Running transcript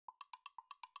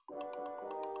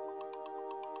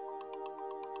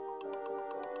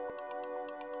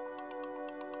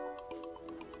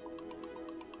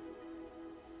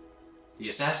The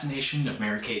Assassination of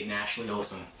Mary-Kate and Ashley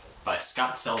Olsen by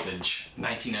Scott Selvidge,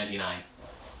 1999.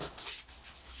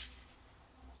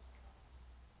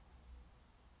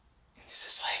 And this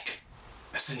is like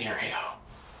a scenario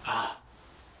that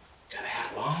I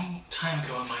had a long time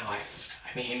ago in my life.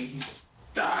 I mean,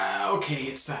 okay,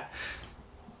 it's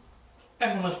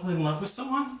I'm a little in love with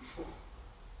someone.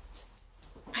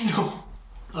 I know.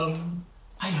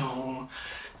 I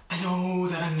know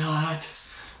that I'm not.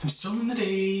 I'm still in the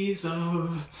days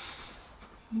of...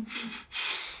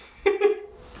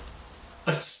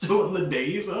 I'm still in the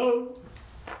days of...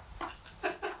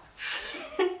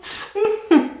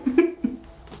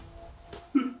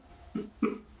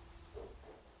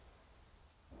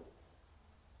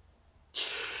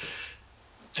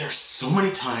 There's so many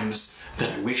times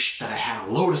that I wish that I had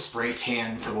a lotus spray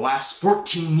tan for the last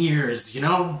 14 years, you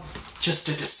know? Just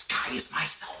to disguise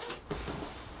myself.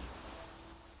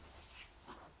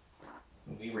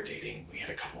 When we were dating, we had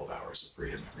a couple of hours of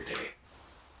freedom every day.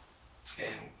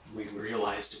 And we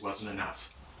realized it wasn't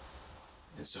enough.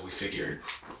 And so we figured,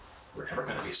 we're never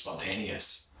gonna be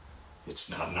spontaneous. It's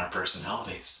not in our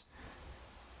personalities.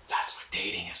 That's what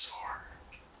dating is for.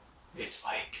 It's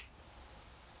like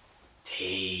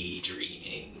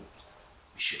daydreaming.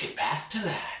 We should get back to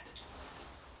that.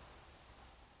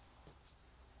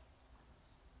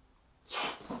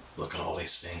 Look at all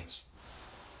these things.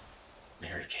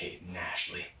 Mary-Kate and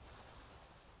Ashley.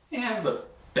 They have the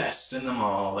best in them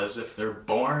all, as if they're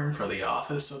born for the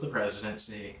office of the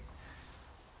presidency.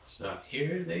 So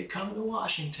here they come to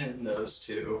Washington, those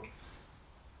two.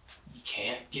 You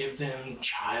can't give them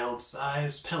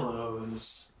child-sized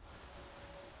pillows.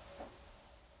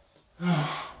 I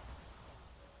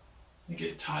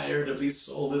get tired of these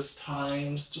soulless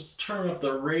times. Just turn up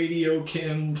the radio,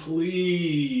 Kim,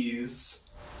 please.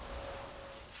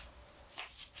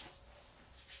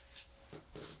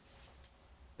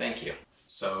 Thank you.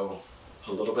 So,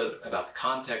 a little bit about the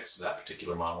context of that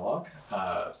particular monologue.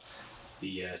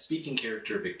 The speaking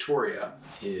character, Victoria,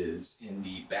 is in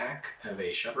the back of a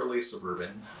Chevrolet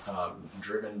Suburban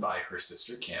driven by her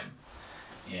sister, Kim.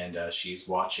 And she's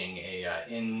watching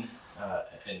an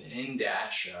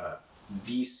in-dash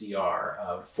VCR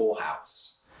of Full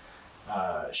House.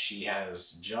 She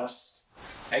has just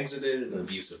exited an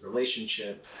abusive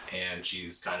relationship and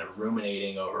she's kind of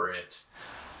ruminating over it.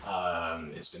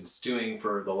 It's been stewing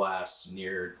for the last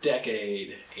near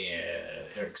decade,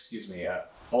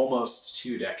 almost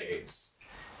 2 decades.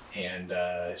 And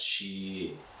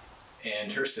she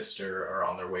and her sister are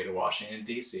on their way to Washington,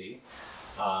 D.C.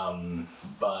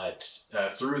 But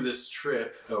through this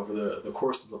trip, over the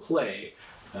course of the play,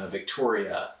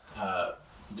 Victoria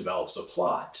develops a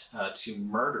plot to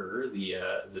murder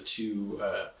the two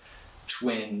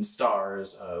twin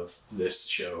stars of this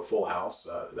show, Full House,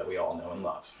 that we all know and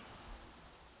love.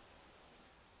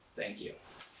 Thank you.